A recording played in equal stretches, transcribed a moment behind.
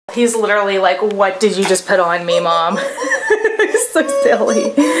He's literally like, what did you just put on me, Mom? He's so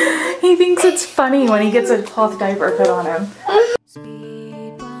silly. He thinks it's funny when he gets a cloth diaper put on him.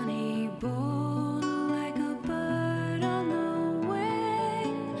 Speed bunny, bold like a bird on the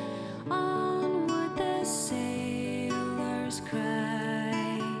wing. Onward the sailors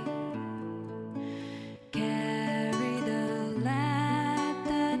cry. Carry the lad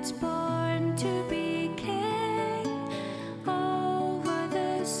that's born to be king. Over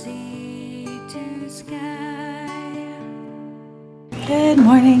the sea to sky. Good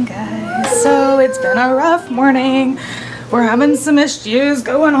morning, guys. So it's been a rough morning. We're having some issues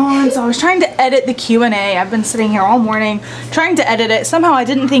going on. So I was trying to edit the Q&A. I've been sitting here all morning trying to edit it. Somehow I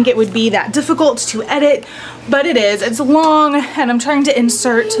didn't think it would be that difficult to edit, but it is. It's long, and I'm trying to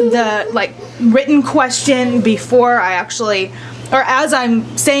insert the like written question before I actually, or as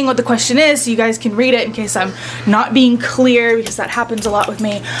I'm saying what the question is, so you guys can read it in case I'm not being clear, because that happens a lot with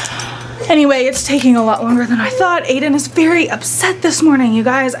me. Anyway, it's taking a lot longer than I thought. Aiden is very upset this morning, you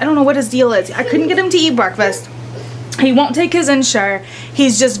guys. I don't know what his deal is. I couldn't get him to eat breakfast. He won't take his Ensure.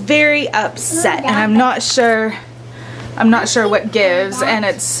 He's just very upset, and I'm not sure what gives, and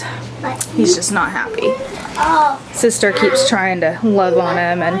he's just not happy. Sister keeps trying to love on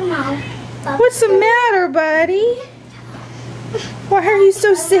him, and what's the matter, buddy? Why are you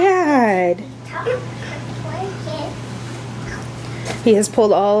so sad? He has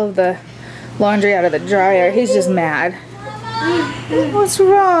pulled all of the laundry out of the dryer. He's just mad. What's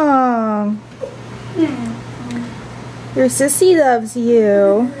wrong? Your sissy loves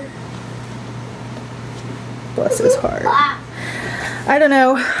you. Bless his heart. I don't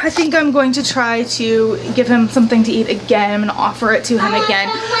know. I think I'm going to try to give him something to eat again. I'm going to offer it to him again.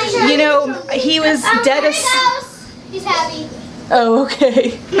 You know, he was dead asleep. He's happy. Oh,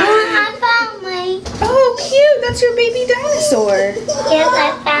 okay. I found mine. Oh, cute. That's your baby dinosaur. Yes,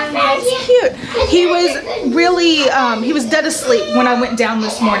 I found it. That's cute. He was really, he was dead asleep when I went down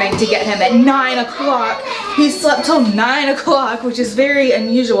this morning to get him at 9 o'clock. He slept till 9 o'clock, which is very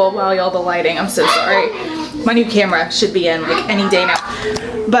unusual. Wow, y'all, the lighting. I'm so sorry. My new camera should be in like any day now.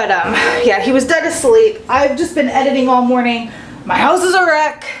 But, yeah, he was dead asleep. I've just been editing all morning. My house is a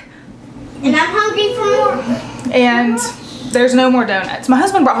wreck. And I'm hungry for more. And there's no more donuts. My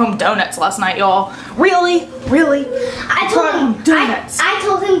husband brought home donuts last night, y'all. Really? Really? I told him donuts. I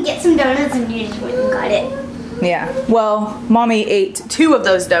told him get some donuts, and you just went and got it. Yeah. Well, Mommy ate 2 of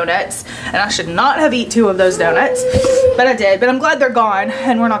those donuts, and I should not have eaten 2 of those donuts, but I did. But I'm glad they're gone,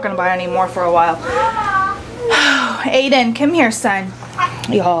 and we're not gonna buy any more for a while. Aiden, come here, son.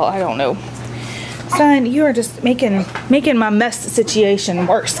 Y'all, I don't know. Son, you are just making my mess situation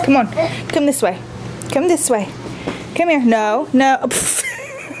worse. Come on, come this way. Come this way. Come here. No, no.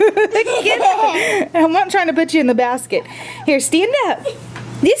 I'm not trying to put you in the basket. Here, stand up.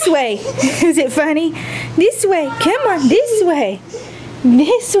 This way. Is it funny? This way. Come on, this way.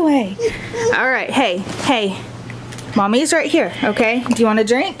 This way. All right. Hey, hey. Mommy's right here, okay? Do you want a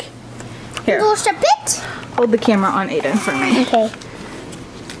drink? Here. Hold the camera on Aiden for me. Okay.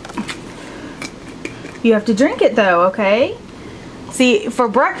 You have to drink it though, okay? See, for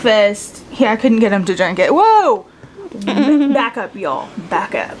breakfast, I couldn't get him to drink it. Whoa! Back up, y'all.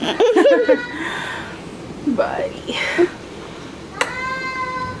 Back up. Buddy.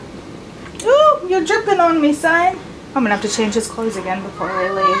 Ooh, you're dripping on me, son. I'm gonna have to change his clothes again before I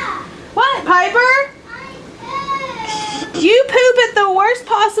leave. What, Piper? You poop at the worst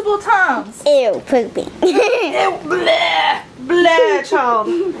possible times. Ew, pooping. Ew, blah, blah, child.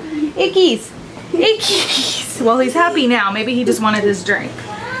 Ickies. Ickies. Well, he's happy now. Maybe he just wanted his drink.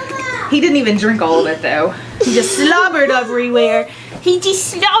 He didn't even drink all of it, though. He just slobbered everywhere. He just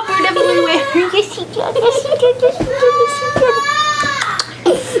slobbered everywhere. Yes, he did. Yes, he did. Yes, he did.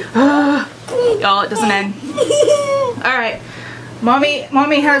 Yes, he did. Y'all, it doesn't end. All right. Mommy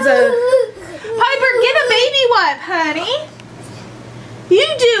has a... Piper, get a baby wipe, honey. You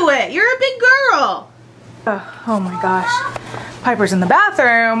do it. You're a big girl. Oh my gosh. Piper's in the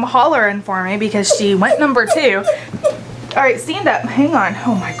bathroom hollering for me because she went number 2. All right, stand up. Hang on.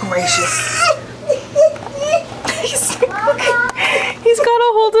 Oh my gracious. He's got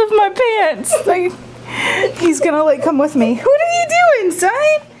a hold of my pants. Like, he's gonna like come with me. What are you doing,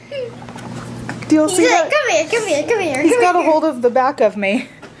 son? Do you see that? Come here, come here, come here. He's got a hold of the back of me.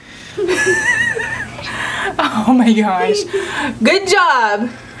 Oh my gosh. Good job.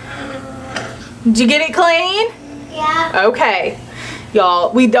 Did you get it clean? Yeah. Okay.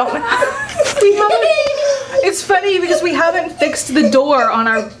 Y'all, we haven't, it's funny because we haven't fixed the door on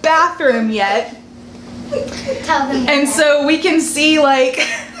our bathroom yet. Tell them. And so we can see like,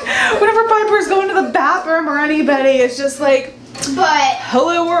 whenever Piper's going to the bathroom or anybody, it's just like, But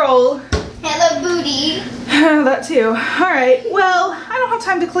hello world. hello booty. That too. Alright, well, I don't have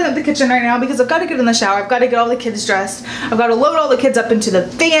time to clean up the kitchen right now because I've got to get in the shower. I've got to get all the kids dressed. I've got to load all the kids up into the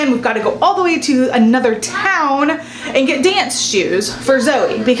van. We've got to go all the way to another town and get dance shoes for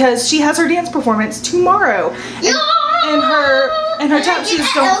Zoe because she has her dance performance tomorrow. And her tap shoes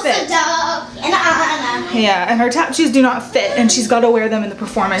don't fit. Yeah, and her tap shoes do not fit and she's got to wear them in the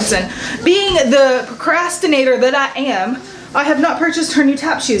performance. And being the procrastinator that I am, I have not purchased her new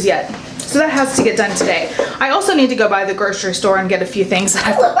tap shoes yet. So that has to get done today. I also need to go by the grocery store and get a few things that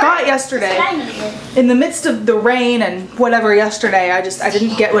I forgot yesterday. In the midst of the rain and whatever yesterday, I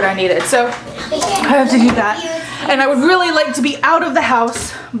didn't get what I needed. So I have to do that. And I would really like to be out of the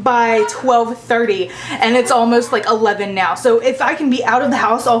house by 12:30 and it's almost like 11 now. So if I can be out of the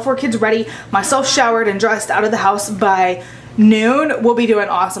house, all 4 kids ready, myself showered and dressed out of the house by noon, we'll be doing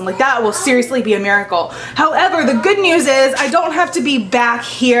awesome. Like that will seriously be a miracle. However, the good news is I don't have to be back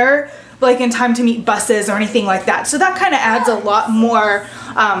here like in time to meet buses or anything like that. So that kind of adds a lot more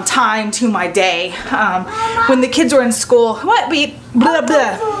time to my day. When the kids were in school, what beep, blah,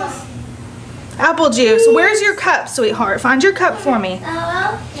 blah. Apple juice. Where's your cup, sweetheart? Find your cup for me.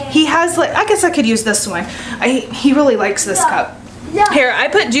 He has like, I guess I could use this one. He really likes this cup. Here, I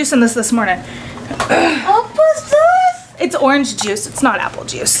put juice in this morning. What's this? It's orange juice. It's not apple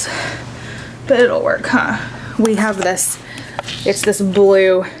juice. But it'll work, huh? We have this. It's this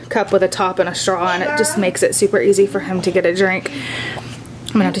blue cup with a top and a straw and it just makes it super easy for him to get a drink.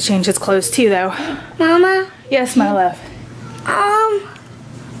 I'm gonna have to change his clothes too though. Mama? Yes, my love.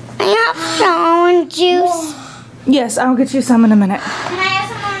 I have some orange juice. Yes, I'll get you some in a minute. Can I have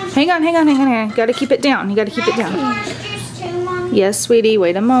some orange Hang on. Gotta keep it down. You gotta keep it down. juice too, Mom? Yes, sweetie,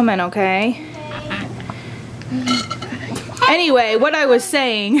 wait a moment, okay? Anyway, what I was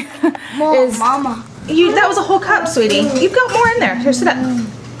saying is... Mama. That was a whole cup, sweetie. You've got more in there. Here, sit up.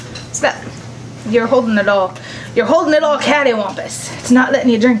 Sit up. You're holding it all. You're holding it all cattywampus. It's not letting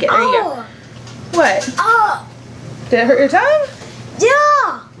you drink it. There you go. What? Oh. Did it hurt your tongue?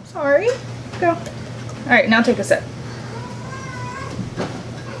 Yeah. Sorry. Go. Alright, now take a sip.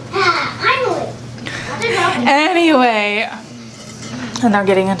 Finally. Anyway. And now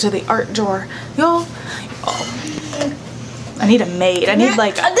getting into the art drawer. Y'all. I need a maid. I need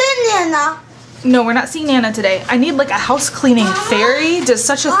like... No, we're not seeing Nana today. I need like a house cleaning fairy. Does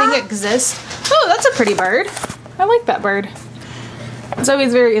such a thing exist? Oh, that's a pretty bird. I like that bird.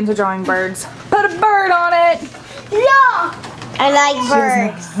 Zoe's very into drawing birds. Put a bird on it. No. I like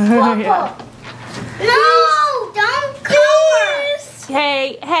birds. Yeah. No, don't color.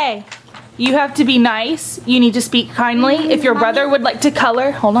 Hey. You have to be nice. You need to speak kindly. If your brother would like to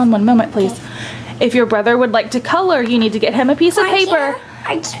color, hold on one moment, please. If your brother would like to color, you need to get him a piece of paper.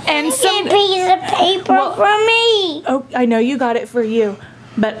 And some piece of paper for me. Oh, I know you got it for you.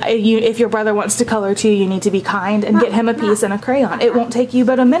 But if your brother wants to color too, you need to be kind and get him a piece and a crayon. It won't take you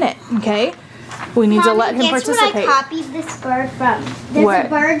but a minute, okay? We need to let him participate. Guess what I copied this bird from? There's What? a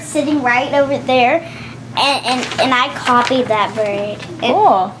bird sitting right over there, and I copied that bird.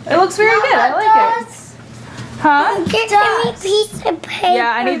 Cool. It looks very good. I like it. Huh? Give me a piece of paper.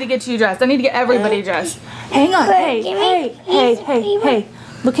 Yeah, I need to get you dressed. I need to get everybody dressed. Hang on. Hey.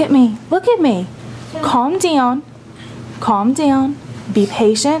 Look at me. Look at me. Calm down. Calm down. Be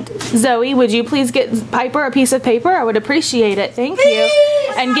patient. Zoe, would you please get Piper a piece of paper? I would appreciate it. Thank you.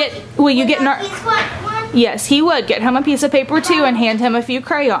 And will you get Yes, he would. Get him a piece of paper too and hand him a few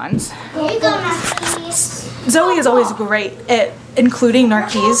crayons. Here you go, Narcisse. Zoe is always great at including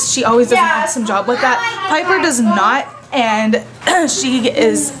Narcisse. She always does an awesome job with that. Piper does not, and she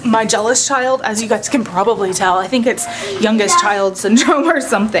is my jealous child, as you guys can probably tell. I think it's youngest child syndrome or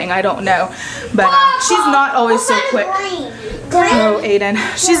something. I don't know. But she's not always so quick. Oh, Aiden.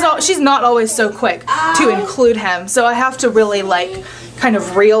 She's not always so quick to include him. So I have to really like kind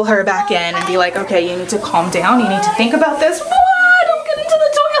of reel her back in and be like, okay, you need to calm down. You need to think about this. What? Don't get into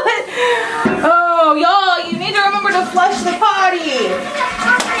the toilet. Oh, y'all, you need to remember to flush the potty.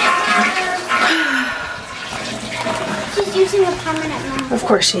 She's using a permanent marker. Of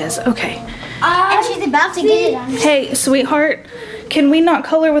course she is. Okay. And she's about to get it on. Hey, sweetheart, can we not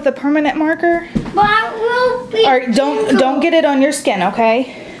color with a permanent marker? But I will be. Or don't get it on your skin, okay?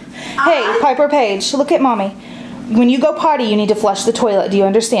 Hey, Piper Page, look at mommy. When you go potty, you need to flush the toilet. Do you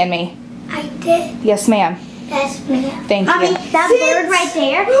understand me? I did. Yes, ma'am. Yes, ma'am. Thank you. Mommy, that bird right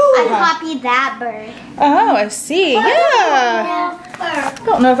there, I copied that bird. Oh, I see. Yeah. I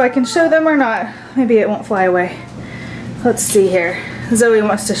don't know if I can show them or not. Maybe it won't fly away. Let's see here. Zoe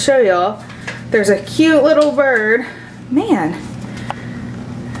wants to show y'all. There's a cute little bird. Man.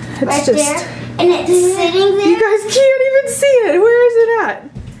 It's Right just... there. And it's sitting there. You guys can't even see it. Where is it at?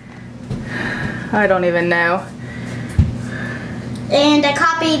 I don't even know. And I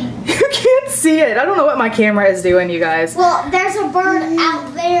copied. You can't see it. I don't know what my camera is doing, you guys. Well, there's a bird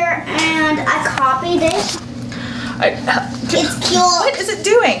out there, and I copied it. It's cute. What is it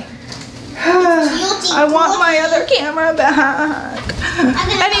doing? I want my other camera back.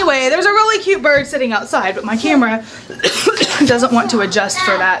 Anyway, there's a really cute bird sitting outside, but my camera doesn't want to adjust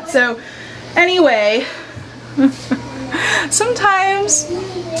for that. So, anyway, sometimes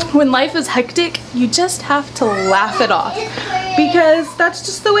when life is hectic, you just have to laugh it off because that's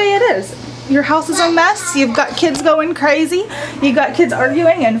just the way it is. Your house is a mess, you've got kids going crazy, you've got kids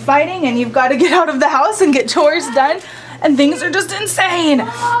arguing and fighting, and you've got to get out of the house and get chores done, and things are just insane.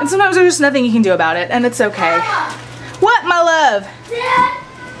 And sometimes there's just nothing you can do about it, and it's okay. What, my love?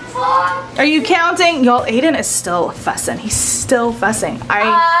 Are you counting? Y'all, Aiden is still fussing. He's still fussing.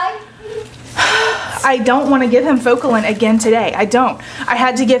 I don't want to give him Focalin again today. I don't. I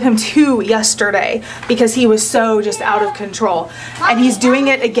had to give him 2 yesterday because he was so just out of control. And he's doing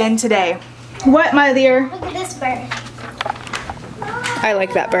it again today. What, my dear? Look at this bird. I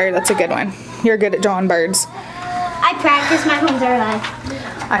like that bird. That's a good one. You're good at drawing birds. I practiced my whole entire life.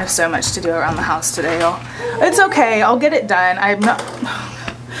 I have so much to do around the house today, y'all. It's okay. I'll get it done. I'm not...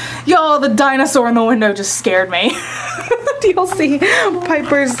 Y'all, the dinosaur in the window just scared me. Do y'all see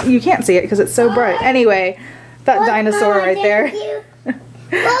Piper's? You can't see it because it's so bright. Anyway, that Look, dinosaur Mama, right there. Look,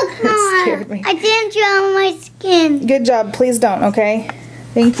 It scared me. I didn't draw my skin. Good job. Please don't, okay?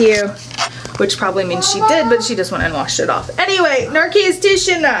 Thank you. Which probably means she did, but she just went and washed it off. Anyway, Narkee's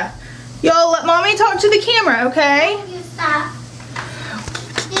Tishina. Y'all let mommy talk to the camera, okay? You stop.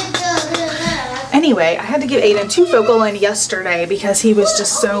 Anyway, I had to give Aiden 2 Focalin yesterday because he was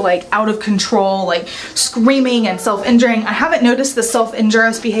just so like out of control, like screaming and self-injuring. I haven't noticed the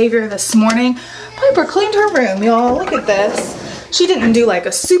self-injurious behavior this morning. Piper cleaned her room, y'all. Look at this. She didn't do like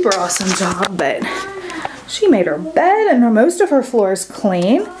a super awesome job, but she made her bed and most of her floor is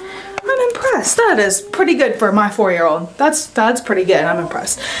clean. I'm impressed. That is pretty good for my 4-year-old. That's pretty good. I'm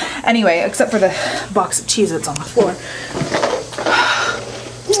impressed. Anyway, except for the box of Cheez-Its on the floor.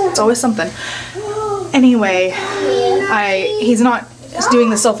 It's always something. Anyway, he's not doing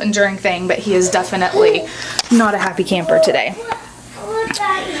the self-injuring thing, but he is definitely not a happy camper today.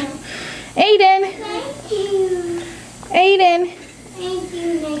 Aiden! Thank you. Aiden! Thank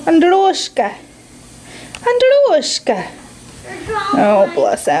you. Andrushka! Andrushka! Oh,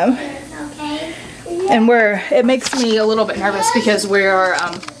 bless him. Okay. And it makes me a little bit nervous because we're,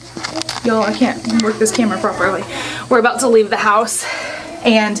 y'all, I can't work this camera properly. We're about to leave the house.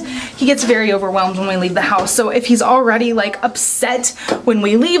 And he gets very overwhelmed when we leave the house. So if he's already like upset when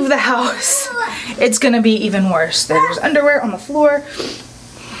we leave the house, it's gonna be even worse. There's underwear on the floor.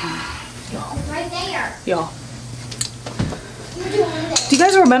 Right there. Y'all. Do you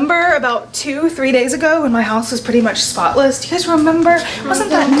guys remember about 2-3 days ago when my house was pretty much spotless? Do you guys remember? Wasn't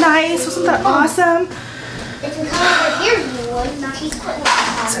that nice? Wasn't that awesome? If you come over here, you would. Now he's putting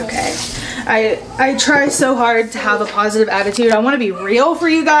that It's okay. I try so hard to have a positive attitude. I want to be real for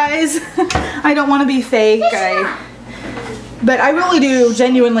you guys. I don't want to be fake. But I really do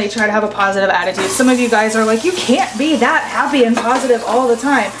genuinely try to have a positive attitude. Some of you guys are like, you can't be that happy and positive all the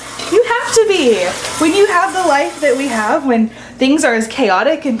time. You have to be. When you have the life that we have, when things are as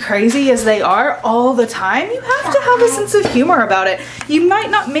chaotic and crazy as they are all the time, you have to have a sense of humor about it. You might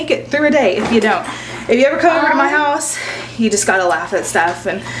not make it through a day if you don't. If you ever come over to my house, you just gotta laugh at stuff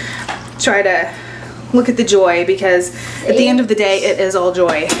and try to look at the joy, because at the end of the day, it is all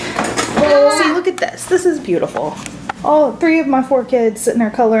joy. See, look at this. This is beautiful. All 3 of my 4 kids sitting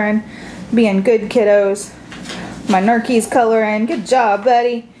there coloring, being good kiddos. My Narkee's coloring. Good job,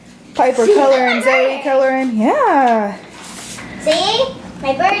 buddy. Piper coloring, Zoe coloring. Yeah. See?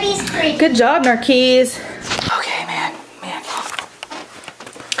 My birdie's pretty. Good job, Narkee's. Okay, man.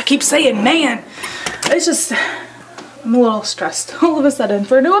 I keep saying man. It's just, I'm a little stressed all of a sudden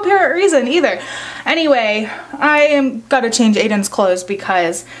for no apparent reason either. Anyway, gotta change Aiden's clothes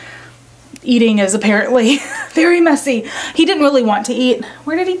because eating is apparently very messy. He didn't really want to eat.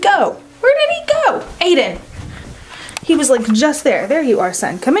 Where did he go? Where did he go? Aiden. He was like just there. There you are,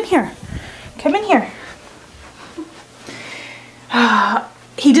 son. Come in here. Come in here.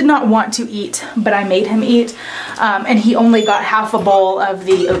 He did not want to eat, but I made him eat. And he only got half a bowl of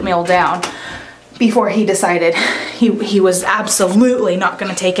the oatmeal down before he decided he was absolutely not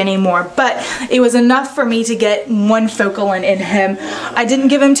going to take any more. But it was enough for me to get 1 Focalin in him. I didn't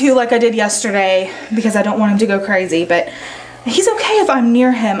give him 2 like I did yesterday because I don't want him to go crazy, but he's okay if I'm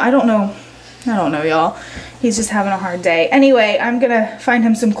near him. I don't know I don't know, y'all. He's just having a hard day. Anyway, I'm gonna find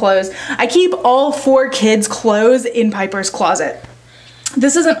him some clothes. I keep all 4 kids' clothes in Piper's closet.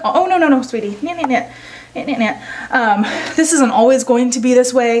 This isn't, oh no, sweetie. This isn't always going to be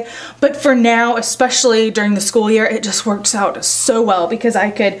this way, but for now, especially during the school year, it just works out so well because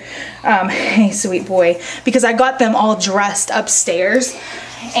I could, hey sweet boy, because I got them all dressed upstairs,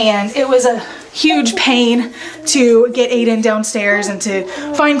 and it was a huge pain to get Aiden downstairs and to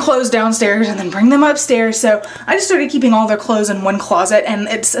find clothes downstairs and then bring them upstairs. So I just started keeping all their clothes in one closet, and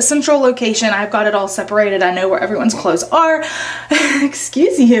it's a central location. I've got it all separated. I know where everyone's clothes are.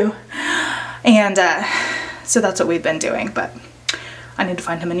 Excuse you. And so that's what we've been doing, but I need to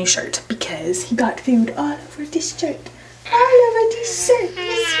find him a new shirt because he got food all over this shirt. All over this shirt.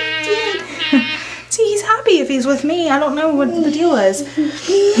 Yes, he did. See, he's happy if he's with me. I don't know what the deal is.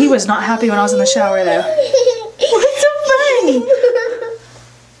 He was not happy when I was in the shower, though. What's so funny?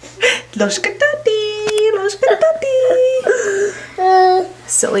 Loshka tati, loshka tati.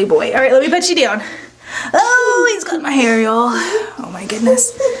 Silly boy. All right, let me put you down. Oh, he's got my hair, y'all. Oh my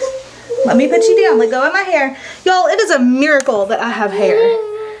goodness. Let me put you down. Let go of my hair. Y'all, it is a miracle that I have hair.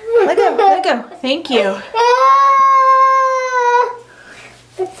 Let go, let go. Thank you.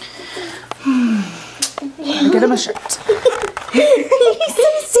 Get him a shirt. He's so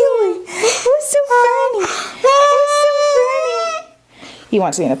silly. He's so funny. He's so funny. He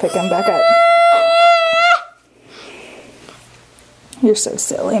wants me to pick him back up. You're so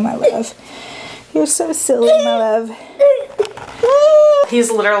silly, my love. You're so silly, my love. He's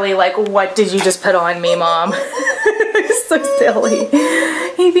literally like, what did you just put on me, Mom? He's so silly.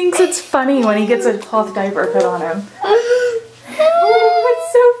 He thinks it's funny when he gets a cloth diaper put on him. Oh,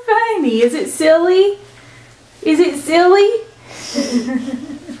 it's so funny. Is it silly? Is it silly?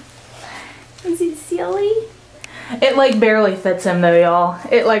 Is it silly? It like barely fits him though, y'all.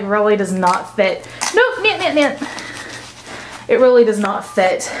 It like really does not fit. Nope, knit. It really does not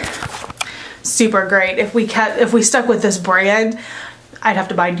fit super great. If we stuck with this brand, I'd have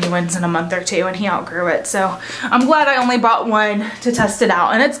to buy new ones in a month or two, and he outgrew it. So I'm glad I only bought one to test it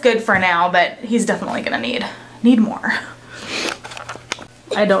out, and it's good for now, but he's definitely gonna need more.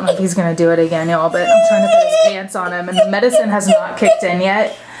 I don't know if he's gonna do it again, y'all, but I'm trying to put his pants on him, and the medicine has not kicked in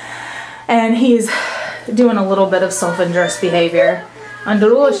yet, and he's doing a little bit of self-injurious behavior.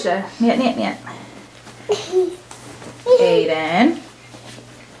 Androsha, niet. Aiden,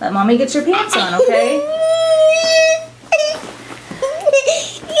 let mommy get your pants on, okay?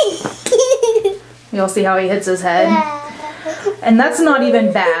 You'll see how he hits his head. And that's not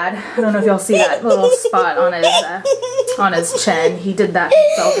even bad. I don't know if y'all see that little spot on his chin. He did that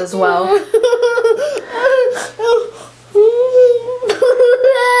himself as well.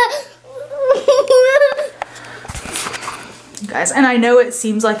 Guys, and I know it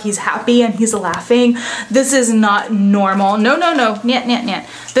seems like he's happy and he's laughing. This is not normal. No. Niet.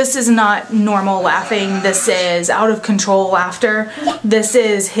 This is not normal laughing. This is out of control laughter. This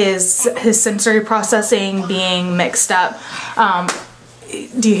is his sensory processing being mixed up.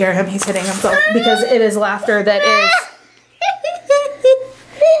 Do you hear him? He's hitting himself because it is laughter that is...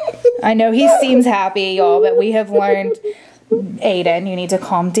 I know he seems happy, y'all, but we have learned, Aiden, you need to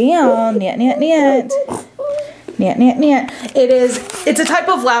calm down. Niet. It's a type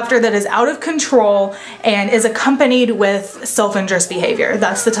of laughter that is out of control and is accompanied with self-injurious behavior.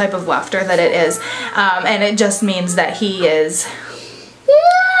 That's the type of laughter that it is. And it just means that he's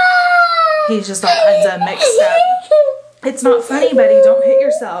just all kinds of mixed up. It's not funny, buddy. Don't hit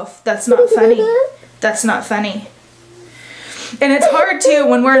yourself. That's not funny. That's not funny. And it's hard too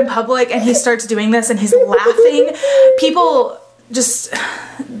when we're in public and he starts doing this and he's laughing. People just...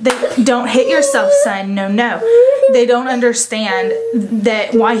 They don't hit yourself, son. No. They don't understand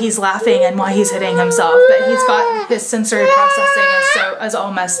that why he's laughing and why he's hitting himself. But he's got his sensory processing is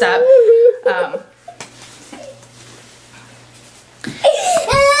all messed up.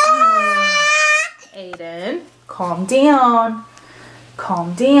 Aiden, calm down.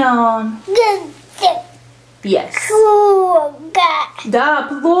 Calm down. Yes. Da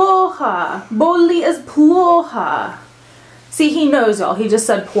plocha. Boli is plocha. See, he knows, y'all. He just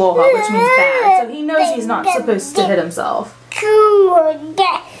said ploha, which means bad. So he knows he's not supposed to hit himself. Ploha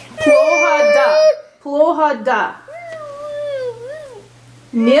da. Ploha da.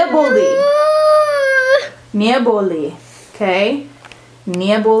 Nieboli. Okay?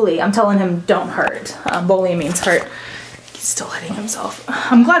 Nieboli. I'm telling him don't hurt. Boli means hurt. He's still hitting himself.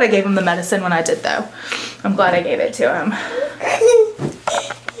 I'm glad I gave him the medicine when I did, though. I'm glad I gave it to him.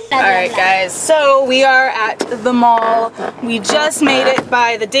 Alright guys, so we are at the mall. We just made it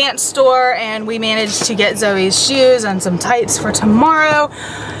by the dance store and we managed to get Zoe's shoes and some tights for tomorrow.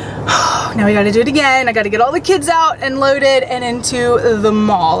 Now we gotta do it again. I gotta get all the kids out and loaded and into the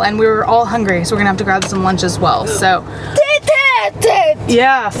mall. And we were all hungry, so we're gonna have to grab some lunch as well, so.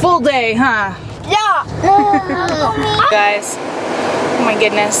 Yeah, full day, huh? Yeah. Guys, oh my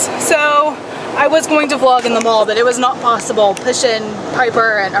goodness. So, I was going to vlog in the mall, but it was not possible pushing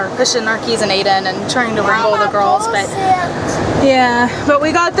Piper or pushing Narkis and Aiden and trying to wrangle the girls, but yeah, but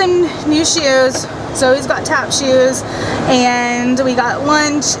we got them new shoes. Zoe's got tap shoes, and we got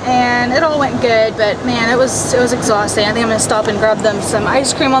lunch, and it all went good, but man, it was exhausting. I think I'm gonna stop and grab them some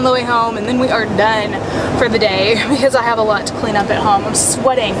ice cream on the way home, and then we are done for the day because I have a lot to clean up at home. I'm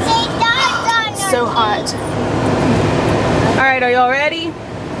sweating. So hot. All right, are y'all ready?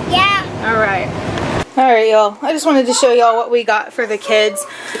 Yeah. All right, y'all. I just wanted to show y'all what we got for the kids.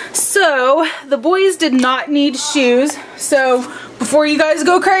 So, the boys did not need shoes. So, before you guys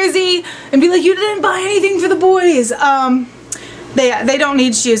go crazy and be like, you didn't buy anything for the boys. They don't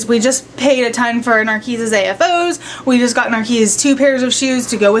need shoes. We just paid a ton for Narkis' AFOs. We just got Narkis 2 pairs of shoes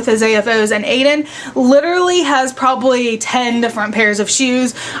to go with his AFOs, and Aiden literally has probably 10 different pairs of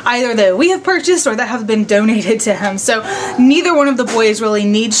shoes, either that we have purchased or that have been donated to him. So neither one of the boys really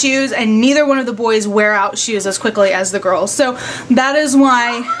need shoes, and neither one of the boys wear out shoes as quickly as the girls. So that is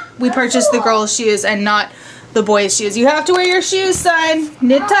why we purchased the girls' shoes and not the boys' shoes. You have to wear your shoes, son.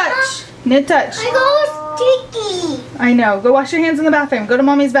 Knit touch. Knit touch. I go sticky. I know. Go wash your hands in the bathroom. Go to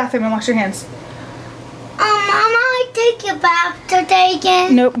mommy's bathroom and wash your hands. Mama, take a bath today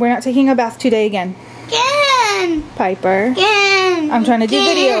again. Nope, we're not taking a bath today again. Again. Piper. Again. I'm trying to do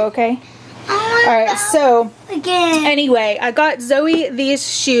video, okay? Alright, so anyway, I got Zoe these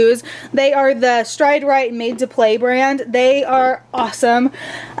shoes. They are the Stride Right Made to Play brand. They are awesome.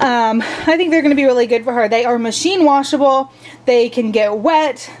 I think they're going to be really good for her. They are machine washable. They can get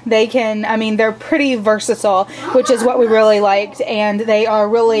wet. They can, I mean, they're pretty versatile, which is what we really liked. And they are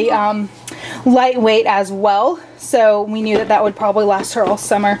really lightweight as well. So we knew that that would probably last her all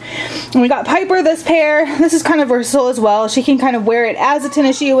summer. And we got Piper this pair. This is kind of versatile as well. She can kind of wear it as a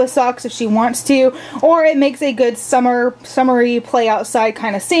tennis shoe with socks if she wants to, or it makes a good summery play outside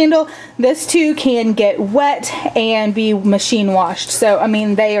kind of sandal. This too can get wet and be machine washed. So I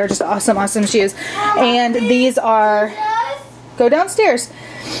mean, they are just awesome shoes. And these are, go downstairs.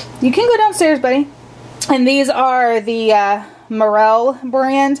 You can go downstairs, buddy. And these are the Morel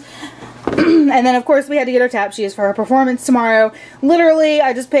brand. And then of course we had to get her tap shoes for her performance tomorrow. Literally,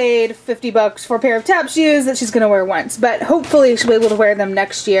 I just paid $50 for a pair of tap shoes that she's gonna wear once, but hopefully she'll be able to wear them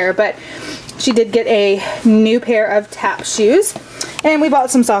next year. But she did get a new pair of tap shoes, and we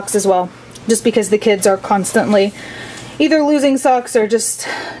bought some socks as well, just because the kids are constantly either losing socks or just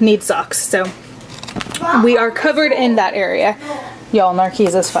need socks. So we are covered in that area. Y'all,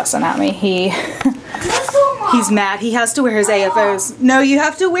 Narkis is fussing at me. He's mad. He has to wear his AFOs. No, you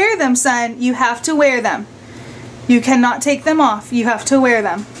have to wear them, son. You have to wear them. You cannot take them off. You have to wear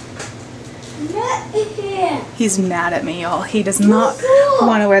them. He's mad at me, y'all. He does not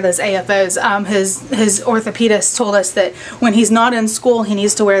want to wear those AFOs. His orthopedist told us that when he's not in school, he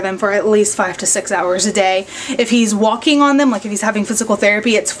needs to wear them for at least 5 to 6 hours a day. If he's walking on them, like if he's having physical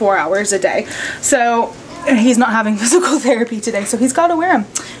therapy, it's 4 hours a day. So he's not having physical therapy today, so he's got to wear them.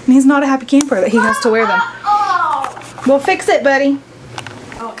 And he's not a happy camper that he has to wear them. We'll fix it, buddy.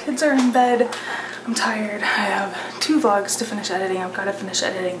 Oh, kids are in bed. I'm tired. I have 2 vlogs to finish editing. I've got to finish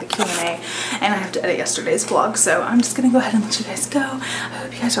editing the Q&A, and I have to edit yesterday's vlog, so I'm just gonna go ahead and let you guys go. I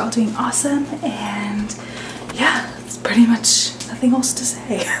hope you guys are all doing awesome, and yeah, that's pretty much nothing else to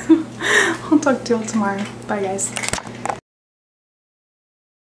say. I'll talk to you all tomorrow. Bye, guys.